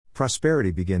Prosperity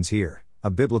begins here,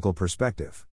 a biblical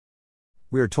perspective.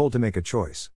 We are told to make a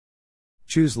choice.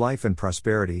 Choose life and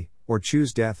prosperity, or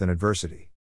choose death and adversity.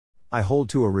 I hold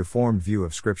to a Reformed view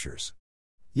of Scriptures.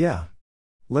 Yeah.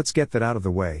 Let's get that out of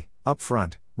the way, up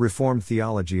front. Reformed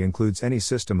theology includes any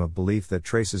system of belief that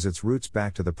traces its roots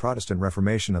back to the Protestant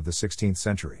Reformation of the 16th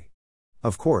century.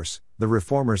 Of course, the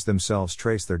Reformers themselves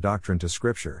trace their doctrine to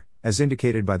Scripture, as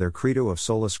indicated by their credo of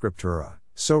sola scriptura,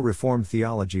 so Reformed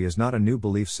theology is not a new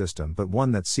belief system but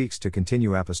one that seeks to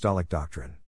continue apostolic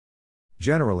doctrine.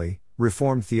 Generally,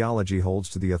 Reformed theology holds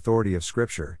to the authority of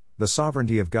Scripture, the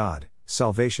sovereignty of God,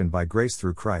 salvation by grace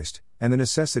through Christ, and the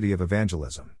necessity of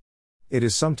evangelism. It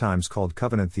is sometimes called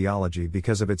covenant theology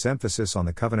because of its emphasis on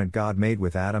the covenant God made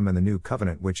with Adam and the new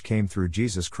covenant which came through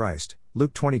Jesus Christ,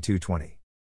 Luke 22:20.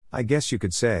 I guess you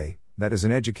could say, that is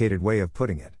an educated way of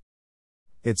putting it.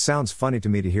 It sounds funny to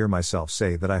me to hear myself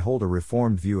say that I hold a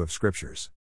Reformed view of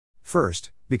Scriptures. First,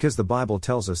 because the Bible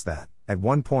tells us that, at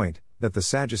one point, that the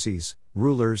Sadducees,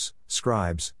 rulers,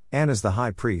 scribes, Annas the high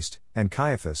priest, and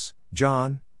Caiaphas,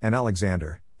 John, and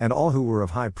Alexander, and all who were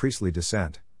of high priestly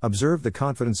descent, observed the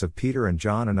confidence of Peter and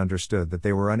John and understood that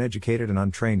they were uneducated and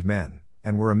untrained men,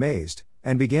 and were amazed,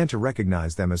 and began to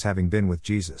recognize them as having been with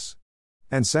Jesus.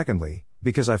 And secondly,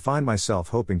 because I find myself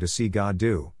hoping to see God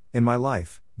do, in my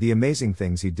life, the amazing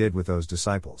things He did with those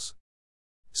disciples.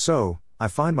 So, I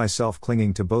find myself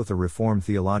clinging to both a Reformed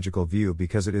theological view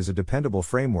because it is a dependable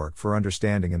framework for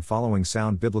understanding and following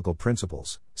sound biblical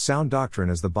principles, sound doctrine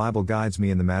as the Bible guides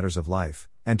me in the matters of life,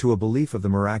 and to a belief of the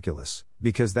miraculous,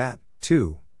 because that,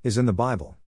 too, is in the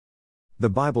Bible. The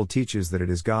Bible teaches that it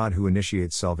is God who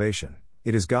initiates salvation,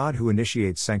 it is God who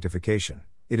initiates sanctification,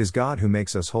 it is God who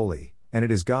makes us holy, and it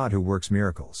is God who works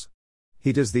miracles.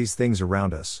 He does these things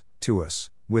around us, to us,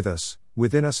 with us,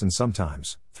 within us, and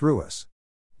sometimes, through us.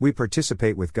 We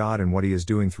participate with God in what He is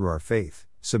doing through our faith,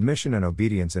 submission, and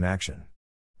obedience in action.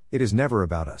 It is never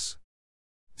about us.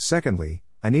 Secondly,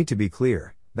 I need to be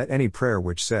clear that any prayer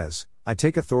which says, I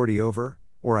take authority over,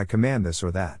 or I command this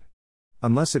or that,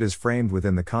 unless it is framed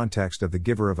within the context of the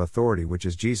giver of authority, which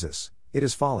is Jesus, it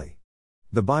is folly.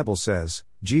 The Bible says,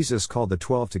 Jesus called the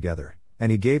 12 together,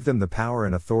 and He gave them the power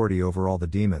and authority over all the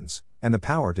demons, and the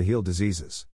power to heal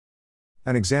diseases.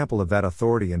 An example of that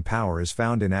authority and power is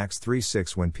found in Acts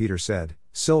 3:6 when Peter said,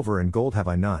 Silver and gold have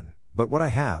I none, but what I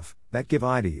have, that give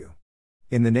I to you.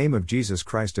 In the name of Jesus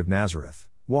Christ of Nazareth,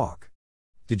 walk.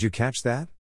 Did you catch that?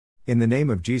 In the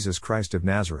name of Jesus Christ of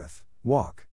Nazareth,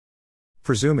 walk.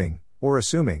 Presuming, or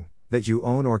assuming, that you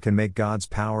own or can make God's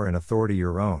power and authority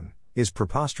your own, is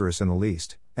preposterous in the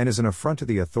least, and is an affront to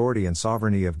the authority and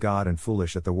sovereignty of God and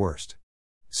foolish at the worst.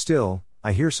 Still,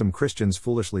 I hear some Christians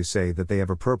foolishly say that they have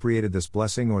appropriated this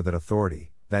blessing or that authority,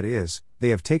 that is, they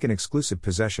have taken exclusive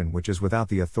possession which is without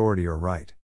the authority or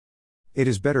right. It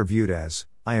is better viewed as,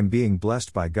 I am being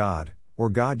blessed by God, or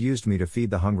God used me to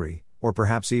feed the hungry, or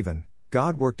perhaps even,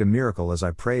 God worked a miracle as I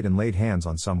prayed and laid hands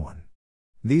on someone.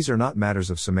 These are not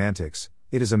matters of semantics,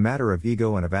 it is a matter of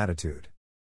ego and of attitude.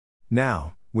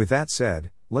 Now, with that said,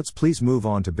 let's please move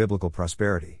on to biblical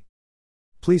prosperity.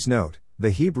 Please note, the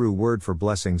Hebrew word for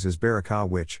blessings is barakah,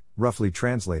 which, roughly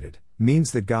translated,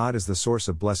 means that God is the source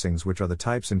of blessings, which are the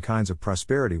types and kinds of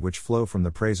prosperity which flow from the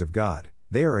praise of God.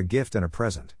 They are a gift and a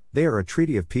present, they are a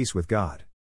treaty of peace with God.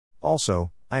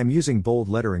 Also, I am using bold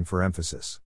lettering for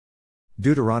emphasis.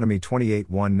 Deuteronomy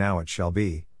 28:1 Now it shall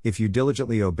be, if you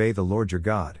diligently obey the Lord your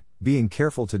God, being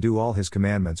careful to do all His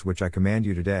commandments which I command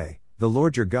you today, the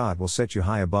Lord your God will set you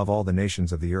high above all the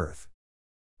nations of the earth.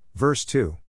 Verse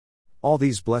 2. All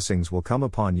these blessings will come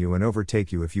upon you and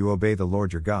overtake you if you obey the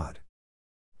Lord your God.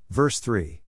 Verse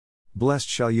 3. Blessed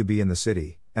shall you be in the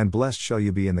city, and blessed shall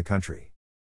you be in the country.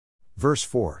 Verse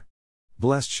 4.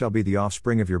 Blessed shall be the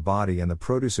offspring of your body and the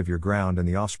produce of your ground and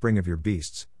the offspring of your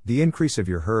beasts, the increase of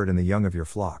your herd and the young of your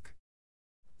flock.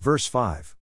 Verse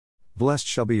 5. Blessed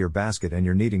shall be your basket and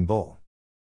your kneading bowl.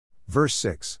 Verse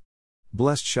 6.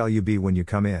 Blessed shall you be when you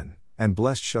come in, and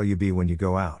blessed shall you be when you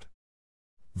go out.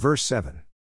 Verse 7.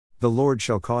 The Lord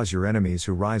shall cause your enemies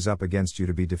who rise up against you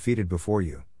to be defeated before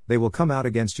you, they will come out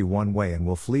against you one way and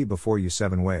will flee before you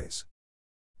 7 ways.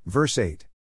 Verse 8.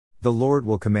 The Lord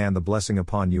will command the blessing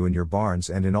upon you in your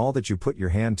barns and in all that you put your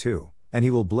hand to, and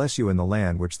He will bless you in the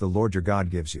land which the Lord your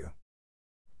God gives you.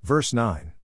 Verse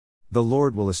 9. The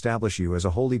Lord will establish you as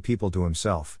a holy people to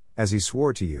Himself, as He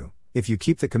swore to you, if you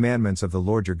keep the commandments of the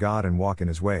Lord your God and walk in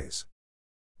His ways.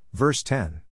 Verse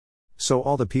 10. So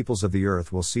all the peoples of the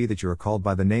earth will see that you are called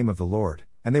by the name of the Lord,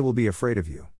 and they will be afraid of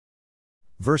you.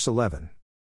 Verse 11.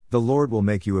 The Lord will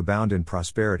make you abound in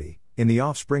prosperity, in the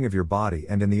offspring of your body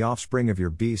and in the offspring of your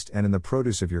beast and in the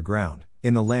produce of your ground,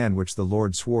 in the land which the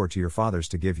Lord swore to your fathers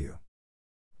to give you.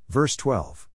 Verse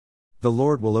 12. The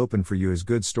Lord will open for you his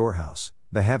good storehouse,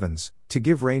 the heavens, to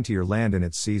give rain to your land in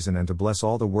its season and to bless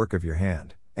all the work of your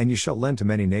hand, and you shall lend to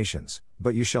many nations,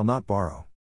 but you shall not borrow.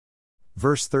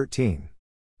 Verse 13.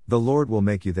 The Lord will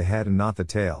make you the head and not the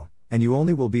tail, and you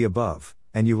only will be above,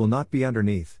 and you will not be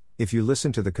underneath, if you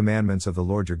listen to the commandments of the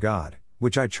Lord your God,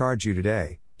 which I charge you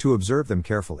today, to observe them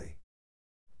carefully.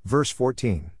 Verse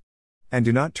 14. And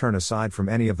do not turn aside from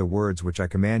any of the words which I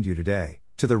command you today,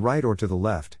 to the right or to the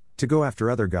left, to go after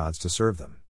other gods to serve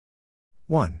them.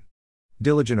 1.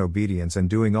 Diligent obedience and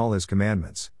doing all his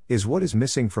commandments, is what is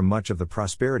missing from much of the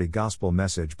prosperity gospel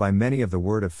message by many of the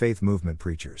Word of Faith movement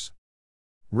preachers.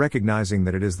 Recognizing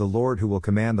that it is the Lord who will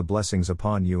command the blessings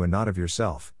upon you and not of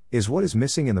yourself, is what is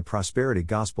missing in the prosperity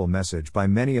gospel message by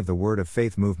many of the Word of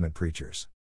Faith movement preachers.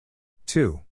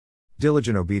 2.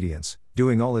 Diligent obedience,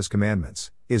 doing all his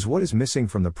commandments, is what is missing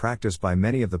from the practice by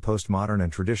many of the postmodern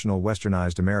and traditional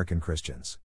westernized American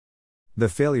Christians. The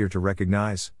failure to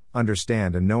recognize,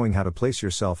 understand and knowing how to place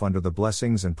yourself under the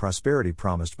blessings and prosperity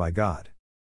promised by God.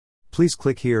 Please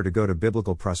click here to go to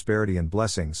Biblical Prosperity and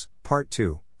Blessings, Part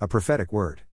 2, a prophetic word.